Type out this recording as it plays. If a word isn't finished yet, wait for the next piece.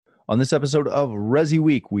On this episode of Resi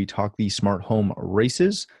Week, we talk the smart home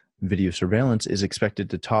races. Video surveillance is expected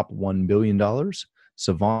to top $1 billion.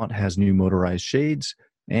 Savant has new motorized shades,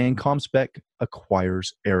 and ComSpec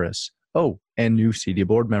acquires Eris. Oh, and new CEDIA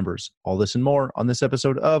board members. All this and more on this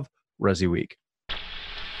episode of Resi Week.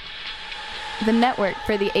 The network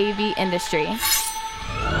for the AV industry.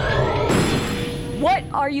 What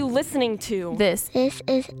are you listening to? This is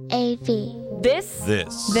AV. This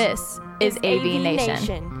is AV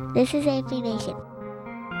Nation. This is AV Nation.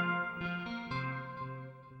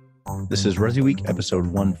 This is Resi Week, episode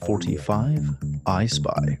 145, I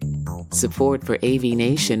Spy. Support for AV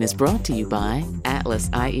Nation is brought to you by Atlas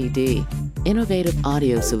IED, innovative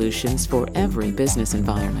audio solutions for every business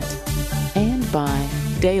environment. And by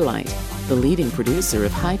Daylight, the leading producer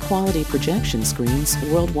of high-quality projection screens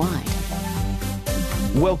worldwide.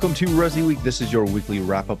 Welcome to Resi Week. This is your weekly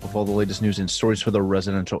wrap-up of all the latest news and stories for the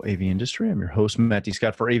residential AV industry. I'm your host, Matt D.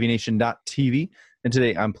 Scott for AVNation.tv. And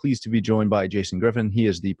today I'm pleased to be joined by Jason Griffin. He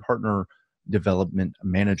is the Partner Development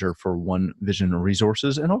Manager for One Vision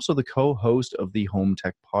Resources and also the co-host of the Home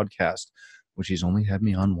Tech Podcast, which he's only had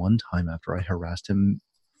me on one time after I harassed him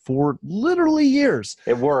for literally years.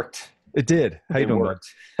 It worked. It did. How you doing?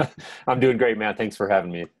 I'm doing great, man. Thanks for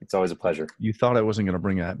having me. It's always a pleasure. You thought I wasn't going to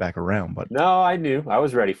bring that back around, but... No, I knew. I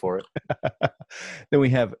was ready for it. Then we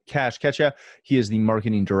have Kash Ketcha. He is the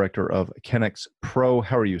Marketing Director of Kennex Pro.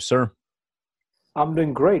 How are you, sir? I'm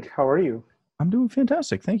doing great. How are you? I'm doing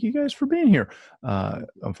fantastic. Thank you guys for being here.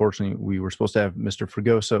 Unfortunately, we were supposed to have Mr.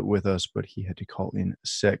 Fregosa with us, but he had to call in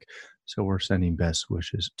sick. So we're sending best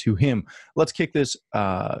wishes to him. Let's kick this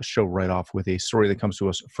show right off with a story that comes to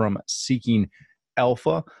us from Seeking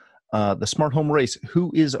Alpha. The smart home race,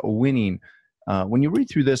 who is winning? When you read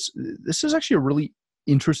through this, this is actually a really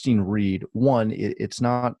interesting read. One, it's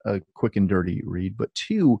not a quick and dirty read, but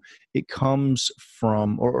two, it comes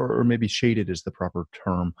from, or maybe shaded is the proper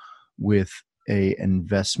term, with a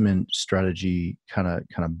investment strategy kind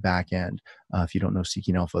of back end. If you don't know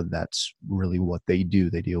Seeking Alpha, that's really what they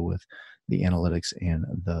do. They deal with the analytics and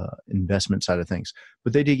the investment side of things.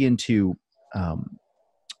 But they dig into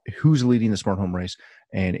who's leading the smart home race,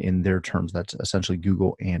 and in their terms, that's essentially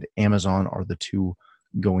Google and Amazon are the two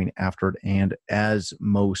going after it. And as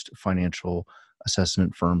most financial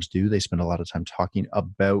assessment firms do, they spend a lot of time talking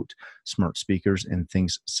about smart speakers and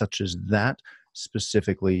things such as that,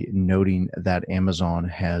 specifically noting that Amazon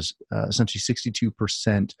has essentially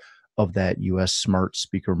 62% of that U.S. smart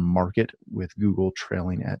speaker market, with Google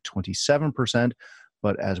trailing at 27%.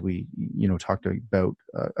 But as we talked about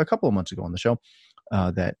a couple of months ago on the show,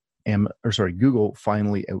 that Google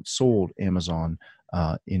finally outsold Amazon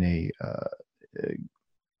in a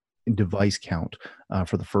device count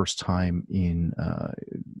for the first time in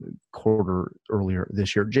quarter earlier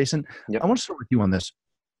this year. Jason, yep. I want to start with you on this.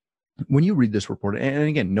 When you read this report, and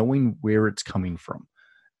again, knowing where it's coming from,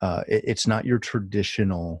 it's not your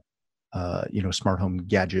traditional, smart home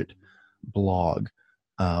gadget blog.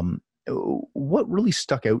 What really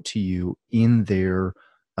stuck out to you in their,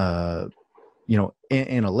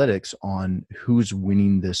 analytics on who's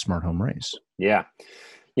winning this smart home race? Yeah.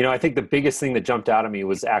 I think the biggest thing that jumped out at me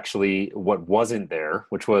was actually what wasn't there,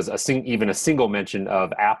 which was even a single mention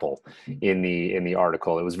of Apple in the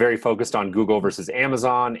article. It was very focused on Google versus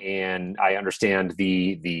Amazon, and I understand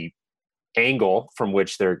the angle from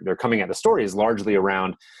which they're coming at the story is largely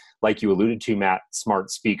around, like you alluded to, Matt, smart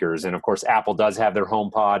speakers. And of course, Apple does have their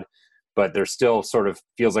HomePod, but they're still sort of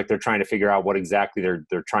feels like they're trying to figure out what exactly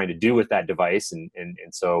they're trying to do with that device, and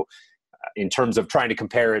so. In terms of trying to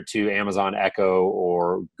compare it to Amazon Echo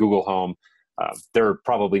or Google Home, they're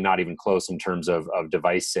probably not even close in terms of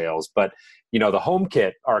device sales. But, the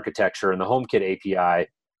HomeKit architecture and the HomeKit API,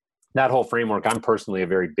 that whole framework, I'm personally a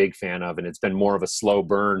very big fan of, and it's been more of a slow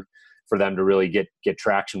burn for them to really get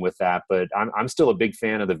traction with that. But I'm still a big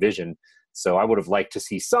fan of the vision. So I would have liked to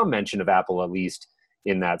see some mention of Apple, at least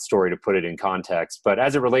in that story, to put it in context. But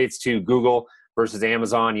as it relates to Google versus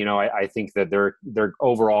Amazon, I think that their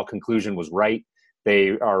overall conclusion was right.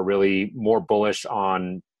 They are really more bullish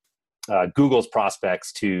on Google's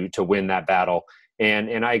prospects to win that battle.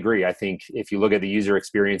 And I agree. I think if you look at the user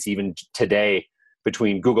experience, even today,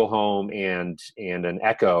 between Google Home and an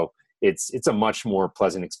Echo, it's a much more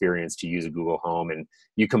pleasant experience to use a Google Home. And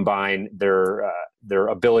you combine their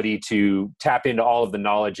ability to tap into all of the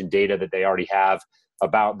knowledge and data that they already have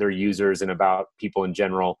about their users and about people in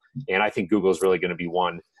general. And I think Google's really going to be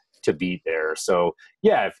one to beat there. So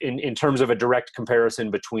yeah, in terms of a direct comparison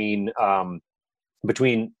between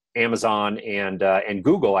Amazon and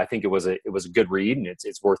Google, I think it was a good read, and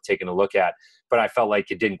it's worth taking a look at. But I felt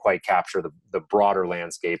like it didn't quite capture the broader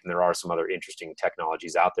landscape, and there are some other interesting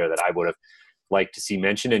technologies out there that I would have liked to see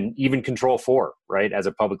mentioned, and even Control4, right? As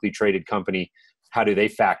a publicly traded company, how do they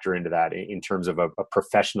factor into that in terms of a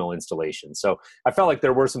professional installation? So I felt like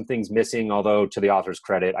there were some things missing, although to the author's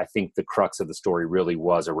credit, I think the crux of the story really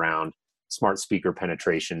was around smart speaker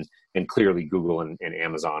penetration, and clearly Google and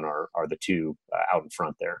Amazon are the two out in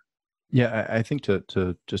front there. Yeah, I think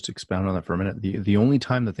to just expound on that for a minute, the only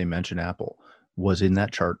time that they mentioned Apple was in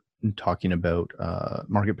that chart talking about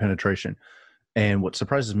market penetration. And what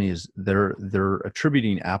surprises me is they're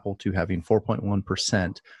attributing Apple to having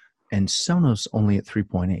 4.1%. And Sonos only at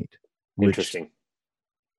 3.8. Interesting.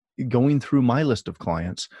 Going through my list of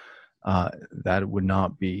clients, that would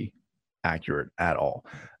not be accurate at all.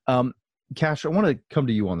 Kash, I want to come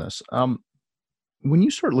to you on this. When you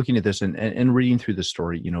start looking at this and reading through the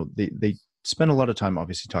story, they spend a lot of time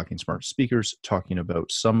obviously talking smart speakers, talking about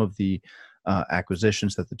some of the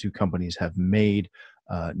acquisitions that the two companies have made,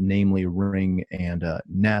 namely Ring and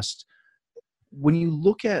Nest. When you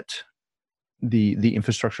look at the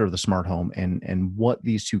infrastructure of the smart home and what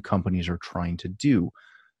these two companies are trying to do,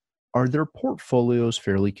 are their portfolios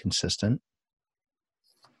fairly consistent?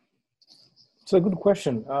 It's a good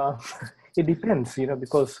question. It depends,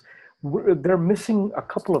 because they're missing a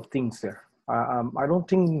couple of things there. I don't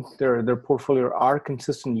think their portfolio are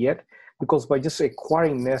consistent yet, because by just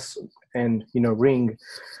acquiring Nest and Ring,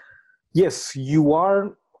 yes, you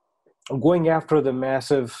are going after the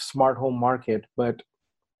massive smart home market, but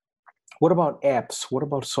what about apps? What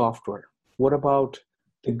about software? What about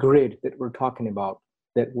the grid that we're talking about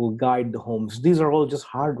that will guide the homes? These are all just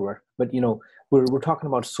hardware, but we're talking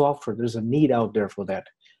about software. There's a need out there for that,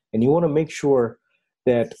 and you want to make sure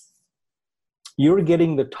that you're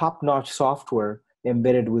getting the top-notch software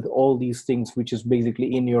embedded with all these things, which is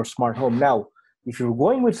basically in your smart home. Now, if you're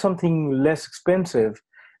going with something less expensive,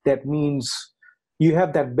 that means you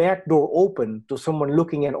have that back door open to someone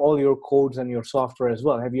looking at all your codes and your software as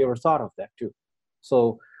well. Have you ever thought of that too?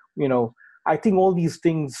 So, I think all these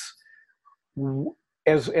things,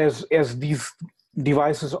 as these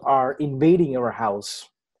devices are invading our house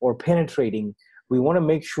or penetrating, we want to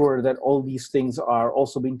make sure that all these things are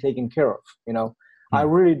also being taken care of. I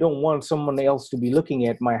really don't want someone else to be looking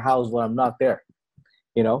at my house when I'm not there,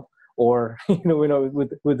 or,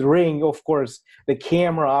 with Ring, of course, the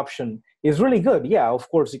camera option is really good. Yeah, of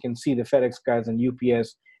course, you can see the FedEx guys and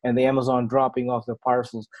UPS and the Amazon dropping off the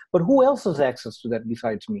parcels. But who else has access to that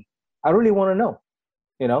besides me? I really want to know,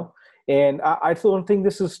 And I don't think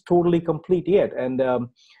this is totally complete yet. And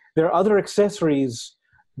there are other accessories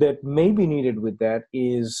that may be needed with that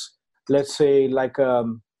is, let's say, like a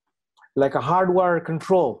hardwire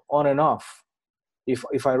control on and off.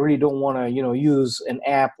 If I really don't want to, use an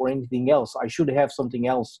app or anything else, I should have something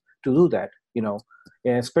else to do that,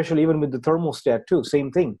 and especially even with the thermostat too,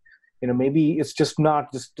 same thing. Maybe it's just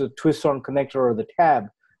not just the twist-on connector or the tab,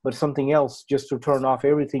 but something else just to turn off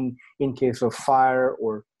everything in case of fire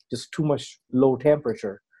or just too much low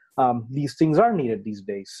temperature. These things are needed these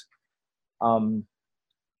days.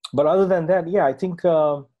 But other than that, yeah, I think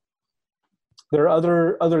there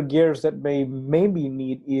are other gears that maybe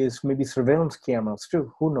need is maybe surveillance cameras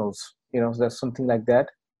too. Who knows? That's something like that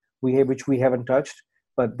which we haven't touched,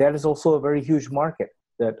 but that is also a very huge market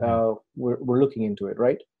that we're looking into it,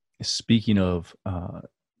 right? Speaking of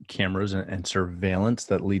cameras and surveillance,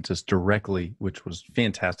 that leads us directly, which was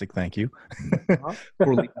fantastic. Thank you.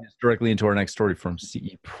 We're leading us directly into our next story from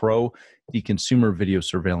CE Pro. The consumer video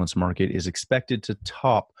surveillance market is expected to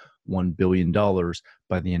top $1 billion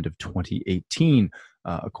by the end of 2018,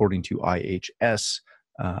 according to IHS.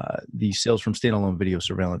 The sales from standalone video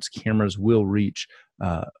surveillance cameras will reached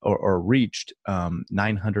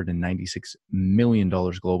 $996 million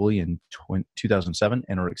globally in 2007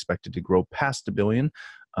 and are expected to grow past $1 billion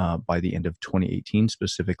by the end of 2018,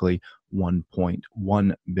 specifically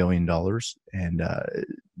 $1.1 billion. And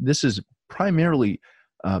this is primarily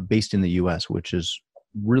based in the U.S., which is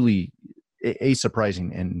really A,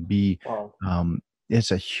 surprising, and B,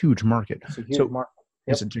 it's a huge market. It's a huge market.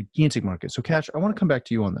 Yep. It's a gigantic market. So, Kash, I want to come back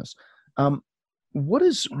to you on this. What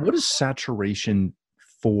is saturation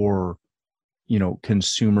for,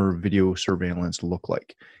 consumer video surveillance look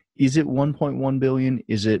like? Is it 1.1 billion?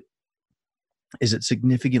 Is it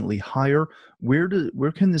significantly higher? Where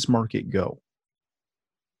can this market go?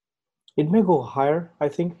 It may go higher, I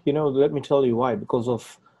think. Let me tell you why. Because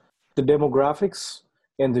of the demographics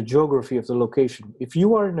and the geography of the location. If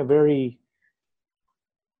you are in a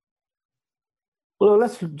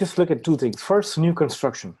let's just look at two things. First, new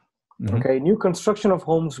construction. Mhm. Okay, new construction of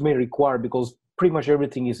homes may require, because pretty much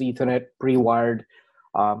everything is Ethernet, pre-wired.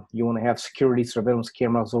 You want to have security surveillance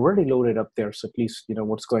cameras already loaded up there, so at least you know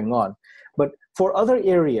what's going on. But for other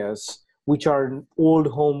areas, which are in old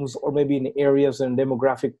homes or maybe in areas and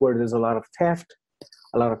demographic where there's a lot of theft,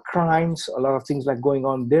 a lot of crimes, a lot of things like going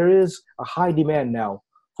on, there is a high demand now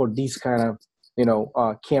for these kind of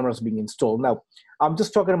cameras being installed. Now, I'm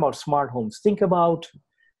just talking about smart homes. Think about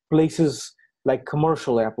places like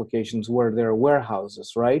commercial applications where there are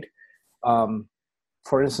warehouses, right?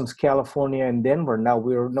 For instance, California and Denver. Now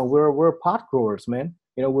we're pot growers, man.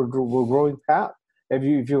 You know, we're growing pot. If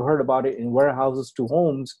you heard about it, in warehouses to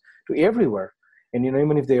homes to everywhere. And you know,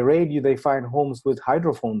 even if they raid you, they find homes with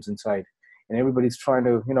hydrophones inside, and everybody's trying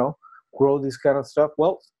to grow this kind of stuff.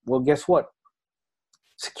 Well, guess what?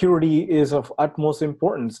 Security is of utmost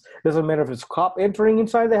importance. Doesn't matter if it's a cop entering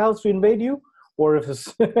inside the house to invade you, or if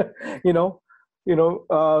it's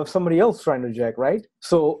somebody else trying to jack, right?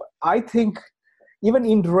 So I think even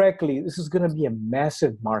indirectly, this is going to be a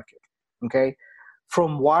massive market. Okay,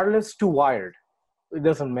 from wireless to wired, it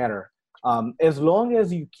doesn't matter. As long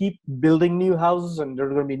as you keep building new houses and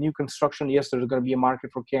there's going to be new construction, yes, there's going to be a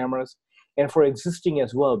market for cameras and for existing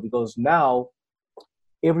as well, because now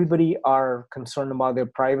everybody are concerned about their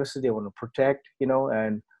privacy. They want to protect,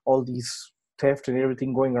 and all these theft and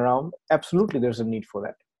everything going around. Absolutely, there's a need for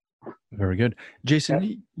that. Very good.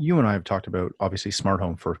 Jason, you and I have talked about, obviously, smart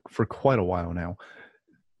home for quite a while now.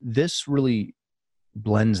 This really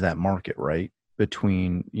blends that market, right?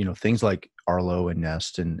 Between, things like Arlo and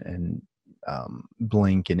Nest and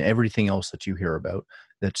Blink and everything else that you hear about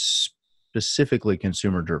that's specifically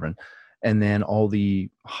consumer driven. And then all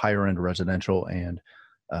the higher end residential and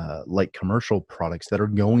light commercial products that are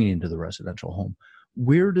going into the residential home.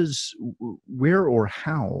 Where or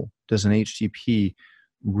how does an HTP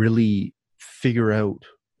really figure out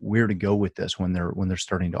where to go with this when they're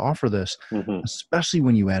starting to offer this, especially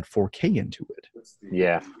when you add 4K into it?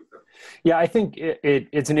 Yeah, I think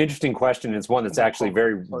it's an interesting question. It's one that's actually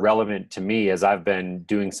very relevant to me as I've been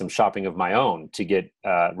doing some shopping of my own to get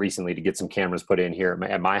recently to get some cameras put in here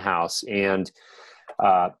at my house. And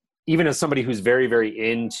even as somebody who's very,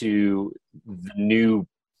 very into the new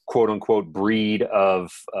quote unquote breed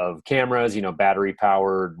of cameras, battery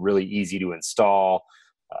powered, really easy to install,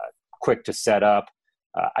 quick to set up.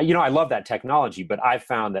 I love that technology, but I've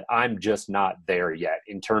found that I'm just not there yet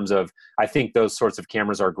in terms of, I think those sorts of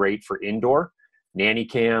cameras are great for indoor, nanny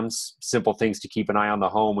cams, simple things to keep an eye on the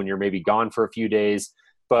home when you're maybe gone for a few days.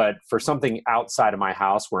 But for something outside of my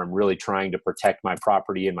house where I'm really trying to protect my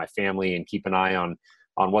property and my family and keep an eye on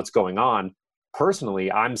what's going on,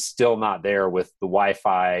 personally, I'm still not there with the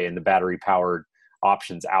Wi-Fi and the battery powered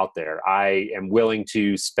options out there. I am willing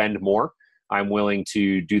to spend more. I'm willing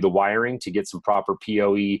to do the wiring to get some proper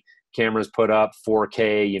PoE cameras put up,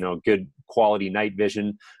 4K, good quality night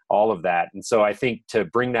vision, all of that. And so I think to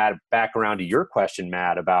bring that back around to your question,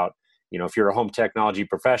 Matt, about, if you're a home technology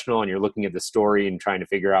professional and you're looking at the story and trying to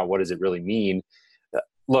figure out what does it really mean,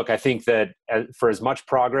 look, I think that for as much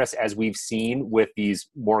progress as we've seen with these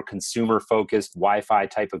more consumer-focused Wi-Fi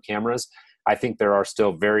type of cameras, I think there are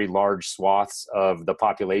still very large swaths of the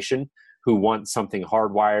population who want something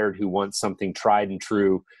hardwired, who want something tried and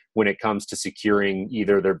true when it comes to securing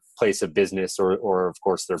either their place of business or of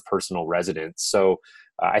course, their personal residence. So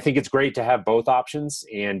I think it's great to have both options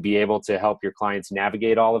and be able to help your clients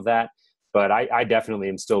navigate all of that. But I definitely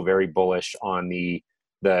am still very bullish on the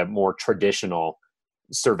more traditional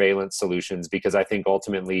surveillance solutions, because I think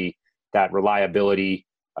ultimately that reliability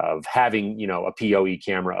of having, a PoE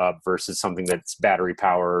camera up versus something that's battery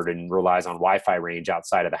powered and relies on Wi-Fi range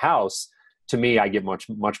outside of the house, to me, I get much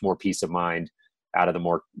more peace of mind out of the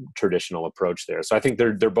more traditional approach there. So I think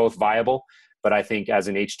they're both viable, but I think as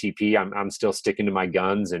an HTP, I'm still sticking to my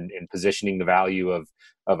guns and positioning the value of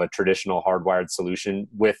a traditional hardwired solution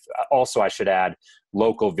with also, I should add,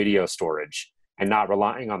 local video storage and not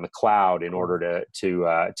relying on the cloud in order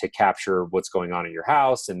to capture what's going on at your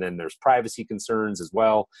house. And then there's privacy concerns as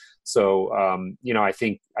well. So, I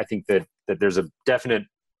think that there's a definite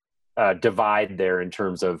divide there in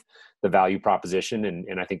terms of the value proposition.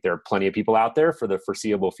 And I think there are plenty of people out there for the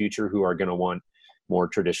foreseeable future who are going to want more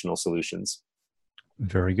traditional solutions.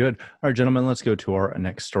 Very good. All right, gentlemen, let's go to our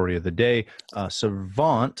next story of the day.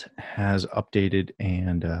 Savant has updated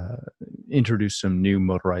and introduced some new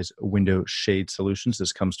motorized window shade solutions.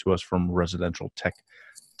 This comes to us from Residential Tech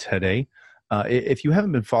Today. If you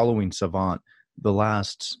haven't been following Savant the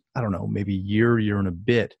last, maybe year and a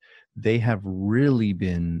bit, they have really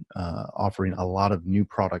been offering a lot of new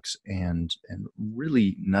products and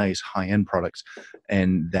really nice high-end products.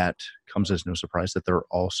 And that comes as no surprise that they're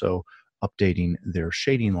also updating their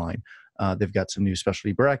shading line. They've got some new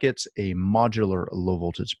specialty brackets, a modular low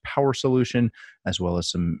voltage power solution, as well as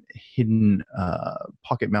some hidden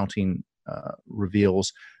pocket mounting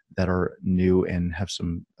reveals that are new and have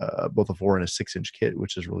some both a 4 and a 6-inch kit,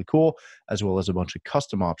 which is really cool, as well as a bunch of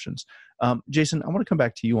custom options. Jason, I want to come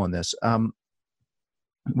back to you on this.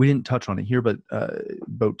 We didn't touch on it here, but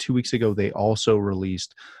about 2 weeks ago, they also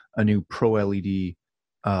released a new Pro LED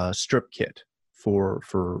strip kit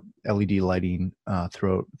for LED lighting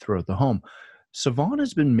throughout the home. Savant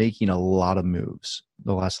has been making a lot of moves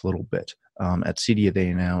the last little bit. At CEDIA, they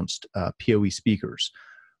announced PoE speakers.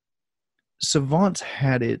 Savant's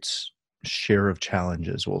had its share of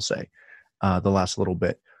challenges, we'll say, the last little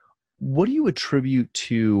bit. What do you attribute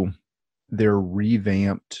to their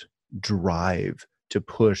revamped drive to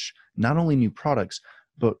push not only new products,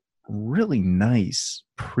 but really nice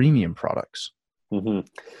premium products? Mm-hmm.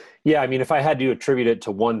 Yeah, I mean, if I had to attribute it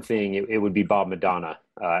to one thing, it would be Bob Madonna.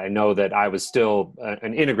 I know that I was still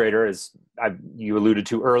an integrator, as you alluded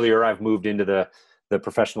to earlier. I've moved into the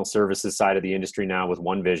professional services side of the industry now with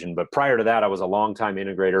OneVision. But prior to that, I was a longtime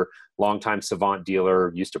integrator, longtime Savant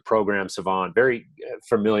dealer, used to program Savant, very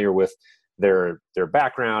familiar with their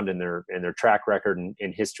background and their track record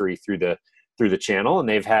and history through the channel. And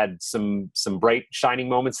they've had some bright shining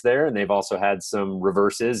moments there. And they've also had some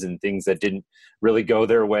reverses and things that didn't really go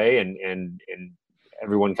their way. And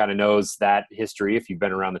everyone kind of knows that history if you've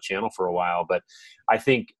been around the channel for a while. But I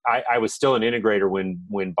think I was still an integrator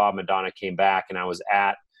when Bob Madonna came back, and I was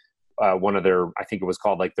at one of their, I think it was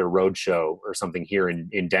called like their road show or something here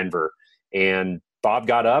in Denver. And Bob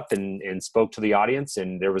got up and spoke to the audience,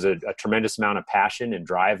 and there was a tremendous amount of passion and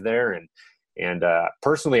drive there. And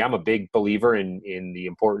personally, I'm a big believer in the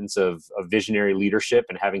importance of visionary leadership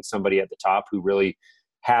and having somebody at the top who really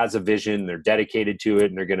has a vision, they're dedicated to it,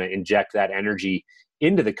 and they're going to inject that energy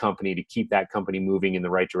into the company to keep that company moving in the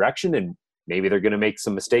right direction. And maybe they're going to make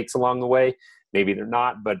some mistakes along the way. Maybe they're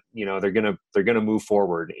not, but they're going to move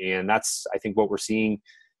forward. And that's, I think, what we're seeing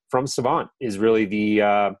from Savant is really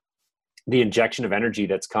the injection of energy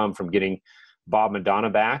that's come from getting Bob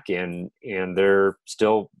Madonna back, and they're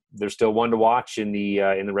still one to watch in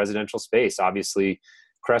the residential space. Obviously,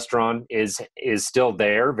 Crestron is still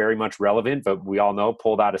there, very much relevant, but we all know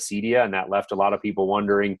pulled out of CEDIA, and that left a lot of people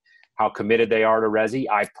wondering how committed they are to Resi.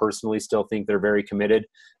 I personally still think they're very committed,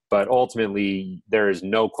 but ultimately there is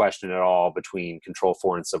no question at all between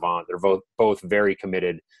Control4 and Savant. They're both very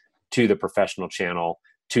committed to the professional channel,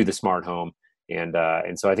 to the smart home. And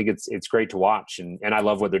so I think it's great to watch. And I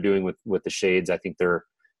love what they're doing with the shades. I think they're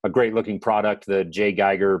a great looking product. The Jay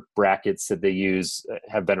Geiger brackets that they use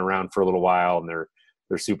have been around for a little while, and they're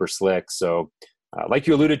super slick. So like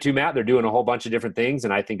you alluded to, Matt, they're doing a whole bunch of different things,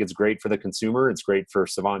 and I think it's great for the consumer. It's great for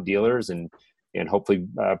Savant dealers, and hopefully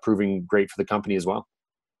proving great for the company as well.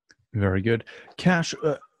 Very good. Cash,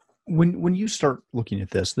 when you start looking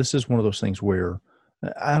at this is one of those things where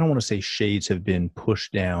I don't want to say shades have been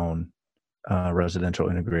pushed down residential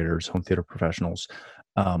integrators, home theater professionals,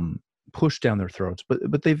 pushed down their throats,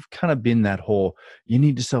 but they've kind of been that whole, you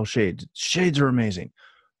need to sell shades. Shades are amazing.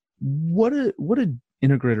 What do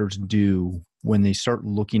integrators do when they start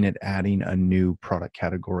looking at adding a new product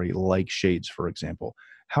category like shades, for example?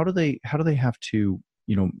 How do they have to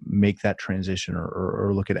make that transition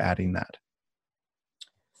or look at adding that?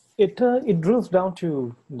 It drills down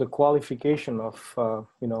to the qualification of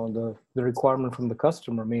the requirement from the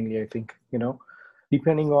customer mainly. I think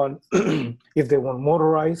depending on if they want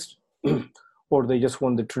motorized or they just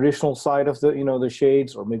want the traditional side of the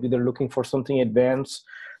shades, or maybe they're looking for something advanced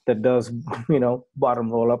that does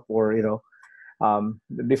bottom roll up or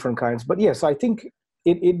different kinds. But yes, I think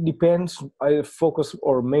it depends. I focus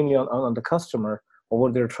or mainly on the customer or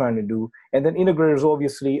what they're trying to do, and then integrators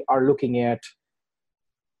obviously are looking at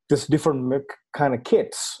just different kind of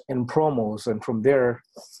kits and promos, and from there,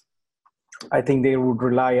 I think they would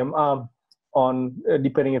rely on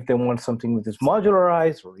depending if they want something that is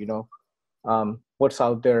modularized or what's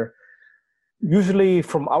out there. Usually,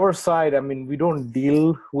 from our side, I mean, we don't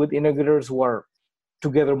deal with integrators who are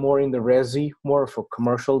together more in the Resi, more of a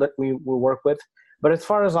commercial that we work with. But as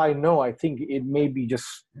far as I know, I think it may be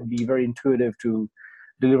very intuitive to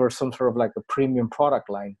deliver some sort of like a premium product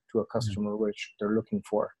line to a customer, which they're looking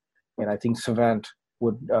for. And I think Savant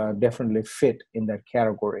would definitely fit in that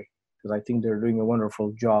category, because I think they're doing a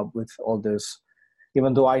wonderful job with all this,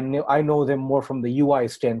 even though I know them more from the UI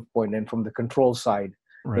standpoint and from the control side.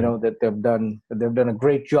 Right. That they've done a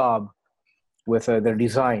great job with their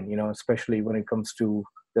design, especially when it comes to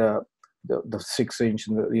the 6-inch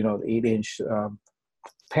and the 8-inch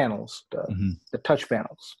panels, the touch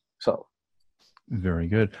panels. So. Very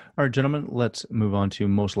good. All right, gentlemen, let's move on to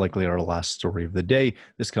most likely our last story of the day.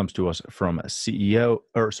 This comes to us from CE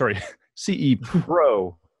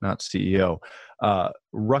Pro, not CEO.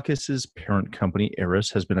 Ruckus's parent company,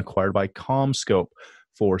 Aris, has been acquired by CommScope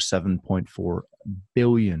for $7.4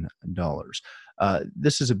 billion.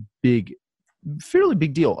 This is a fairly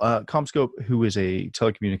big deal. CommScope, who is a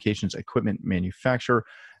telecommunications equipment manufacturer,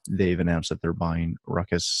 they've announced that they're buying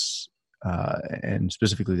Ruckus and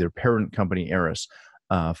specifically their parent company, Aris,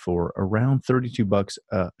 for around $32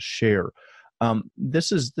 a share.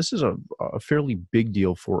 This is a fairly big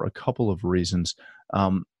deal for a couple of reasons.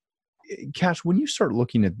 Cash, when you start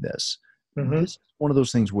looking at this, this is one of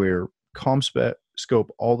those things where CommScope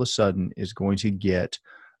all of a sudden is going to get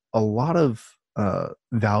a lot of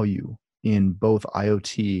value in both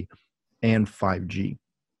IoT and 5G.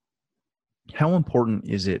 How important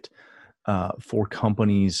is it for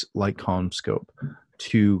companies like CommScope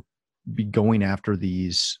to be going after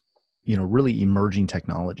these, really emerging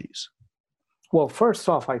technologies? Well, first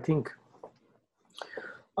off, I think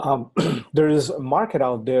there is a market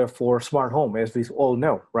out there for smart home, as we all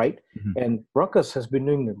know, right? And Ruckus has been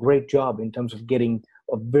doing a great job in terms of getting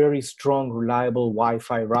a very strong, reliable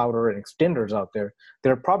Wi-Fi router and extenders out there.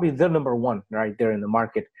 They're probably the number one right there in the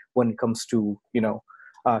market when it comes to,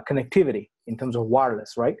 connectivity in terms of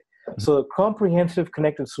wireless, right? So a comprehensive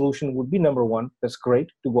connected solution would be number one. That's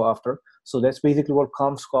great to go after. So that's basically what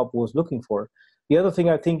CommScope was looking for. The other thing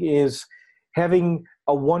I think is having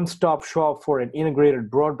a one-stop shop for an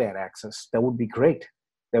integrated broadband access. That would be great.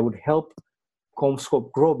 That would help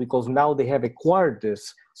CommScope grow because now they have acquired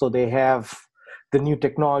this. So they have the new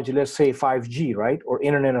technology, let's say 5G, right? Or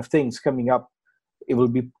Internet of Things coming up. It will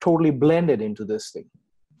be totally blended into this thing.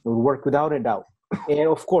 It will work without a doubt. And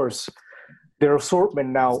of course, their assortment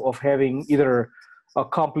now of having either a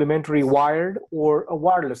complementary wired or a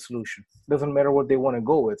wireless solution. Doesn't matter what they want to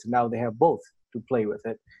go with. Now they have both to play with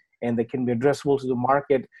it. And they can be addressable to the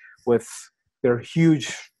market with their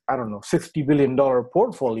huge, $60 billion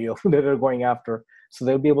portfolio that they're going after. So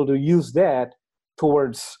they'll be able to use that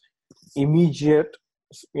towards immediate,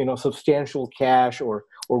 substantial cash or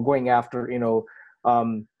going after,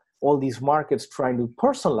 all these markets trying to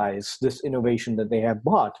personalize this innovation that they have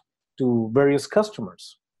bought to various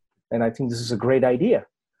customers. And I think this is a great idea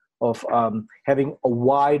of having a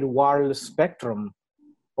wide wireless spectrum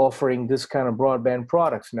offering this kind of broadband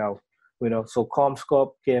products now, so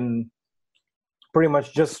CommScope can pretty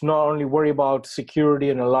much just not only worry about security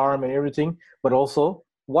and alarm and everything, but also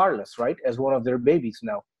wireless, right, as one of their babies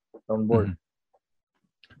now on board.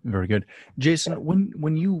 Very good. Jason,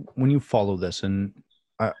 when you follow this, and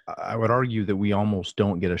I would argue that we almost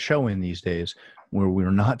don't get a show in these days where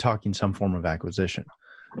we're not talking some form of acquisition.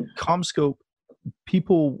 CommScope,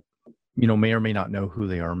 people, may or may not know who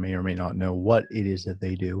they are, may or may not know what it is that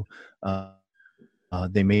they do.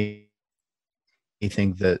 They may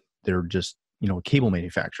think that they're just, a cable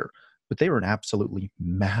manufacturer, but they are an absolutely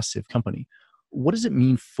massive company. What does it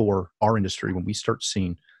mean for our industry when we start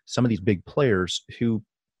seeing some of these big players who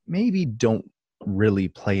maybe don't really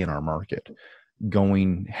play in our market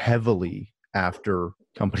going heavily after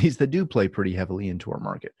companies that do play pretty heavily into our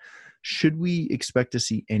market? Should we expect to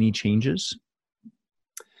see any changes?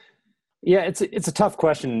 Yeah, it's a tough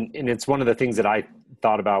question, and it's one of the things that I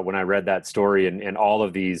thought about when I read that story and all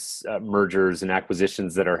of these mergers and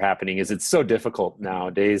acquisitions that are happening. Is it's so difficult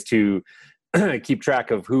nowadays to keep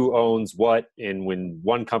track of who owns what, and when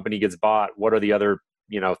one company gets bought, what are the other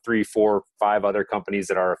 3, 4, 5 other companies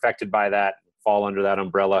that are affected by that, fall under that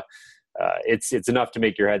umbrella. It's enough to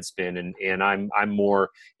make your head spin, and I'm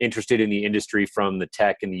more interested in the industry from the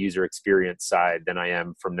tech and the user experience side than I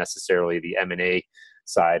am from necessarily the M&A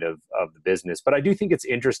side of the business. But I do think it's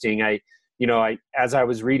interesting. I as I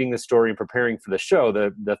was reading the story and preparing for the show,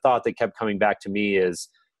 the thought that kept coming back to me is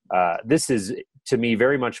this is, to me,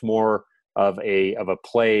 very much more of a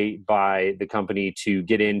play by the company to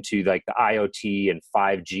get into like the IoT and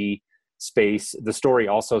 5G space. The story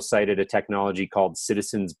also cited a technology called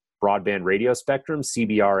Citizens Broadband Radio Spectrum,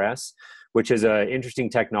 CBRS, which is an interesting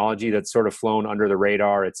technology that's sort of flown under the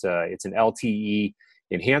radar. It's an LTE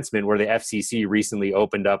enhancement where the FCC recently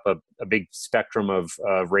opened up a big spectrum of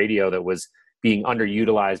radio that was being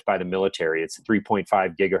underutilized by the military. It's 3.5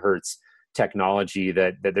 gigahertz technology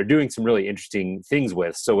that they're doing some really interesting things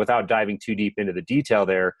with. So without diving too deep into the detail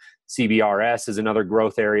there, CBRS is another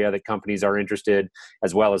growth area that companies are interested,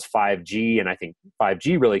 as well as 5G. And I think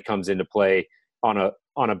 5G really comes into play on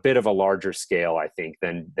on a bit of a larger scale, I think,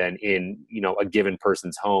 than in, a given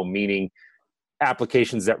person's home, meaning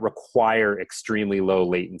applications that require extremely low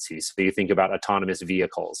latency. So you think about autonomous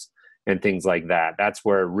vehicles and things like that. That's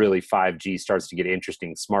where really 5G starts to get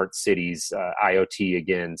interesting. Smart cities, IoT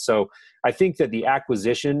again. So I think that the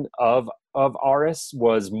acquisition of Aris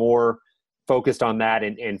was more focused on that.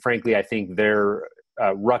 And frankly, I think their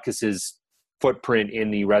Ruckus's footprint in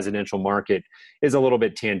the residential market is a little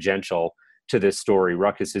bit tangential to this story.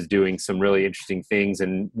 Ruckus is doing some really interesting things.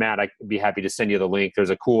 And Matt, I'd be happy to send you the link. There's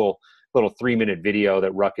a cool little 3-minute video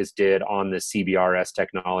that Ruckus did on the CBRS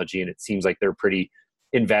technology. And it seems like they're pretty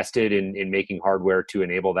invested in making hardware to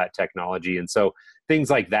enable that technology. And so things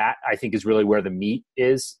like that, I think, is really where the meat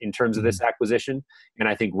is in terms of this acquisition. And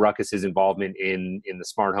I think Ruckus's involvement in the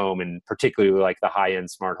smart home, and particularly like the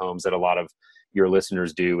high-end smart homes that a lot of your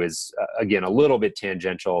listeners do, is again a little bit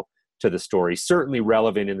tangential to the story. Certainly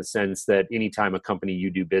relevant in the sense that anytime a company you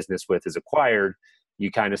do business with is acquired,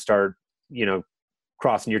 you kind of start,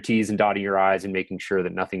 crossing your T's and dotting your I's and making sure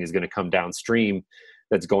that nothing is going to come downstream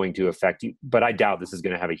that's going to affect you. But I doubt this is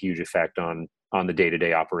going to have a huge effect on the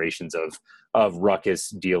day-to-day operations of Ruckus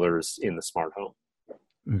dealers in the smart home.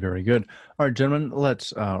 Very good. All right, gentlemen,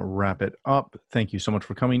 let's wrap it up. Thank you so much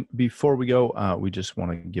for coming. Before we go, we just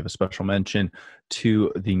want to give a special mention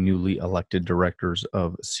to the newly elected directors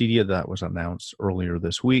of CEDIA that was announced earlier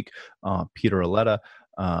this week. Peter Aletta,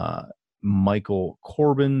 Michael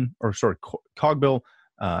Cogbill,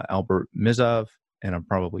 Albert Mizav, and I'm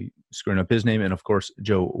probably screwing up his name, and of course,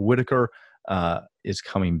 Joe Whitaker is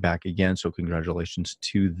coming back again. So congratulations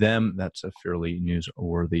to them. That's a fairly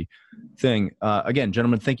newsworthy thing. Again,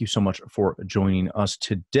 gentlemen, thank you so much for joining us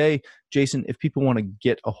today. Jason, if people want to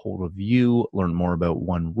get a hold of you, learn more about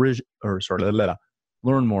One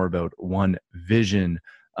Vision,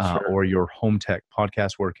 or your Home Tech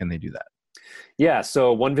podcast, where can they do that? Yeah,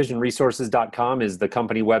 so onevisionresources.com is the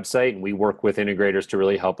company website, and we work with integrators to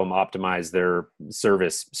really help them optimize their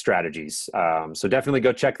service strategies. So definitely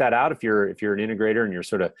go check that out. If you're an integrator and you're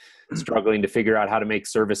sort of struggling to figure out how to make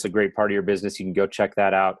service a great part of your business, you can go check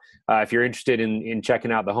that out. If you're interested in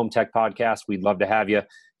checking out the Home Tech Podcast, we'd love to have you.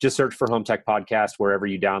 Just search for Home Tech Podcast wherever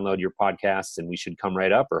you download your podcasts, and we should come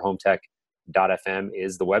right up, or hometech.fm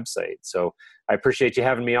is the website. So I appreciate you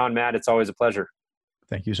having me on, Matt. It's always a pleasure.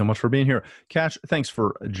 Thank you so much for being here. Cash, thanks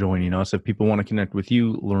for joining us. If people want to connect with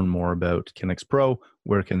you, learn more about Connex Pro,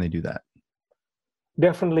 where can they do that?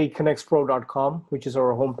 Definitely connexpro.com, which is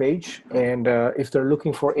our homepage. And if they're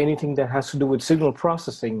looking for anything that has to do with signal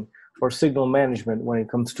processing or signal management when it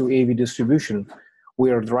comes to AV distribution,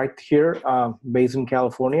 we are right here, based in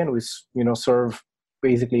California, and we serve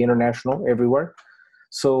basically international everywhere.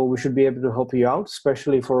 So we should be able to help you out,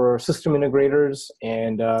 especially for system integrators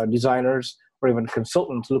and designers, or even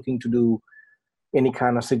consultants looking to do any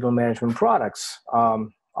kind of signal management products. I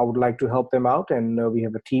would like to help them out, and we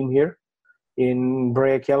have a team here in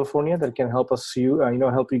Brea, California, that can help us,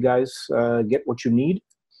 help you guys get what you need.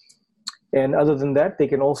 And other than that, they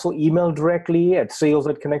can also email directly at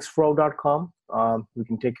sales@connexpro.com. We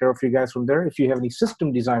can take care of you guys from there. If you have any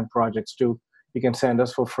system design projects too, you can send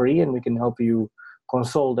us for free, and we can help you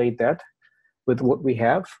consolidate that with what we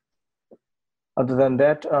have. Other than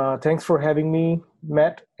that, thanks for having me,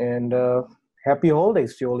 Matt, and happy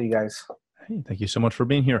holidays to all you guys. Hey, thank you so much for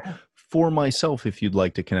being here. For myself, if you'd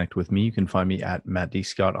like to connect with me, you can find me at Matt D.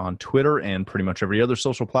 Scott on Twitter and pretty much every other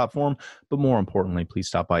social platform. But more importantly, please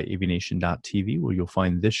stop by avnation.tv, where you'll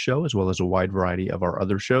find this show as well as a wide variety of our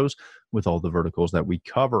other shows with all the verticals that we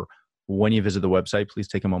cover. When you visit the website, please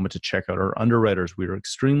take a moment to check out our underwriters. We are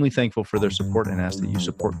extremely thankful for their support and ask that you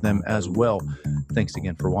support them as well. Thanks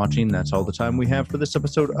again for watching. That's all the time we have for this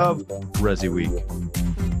episode of Resi Week.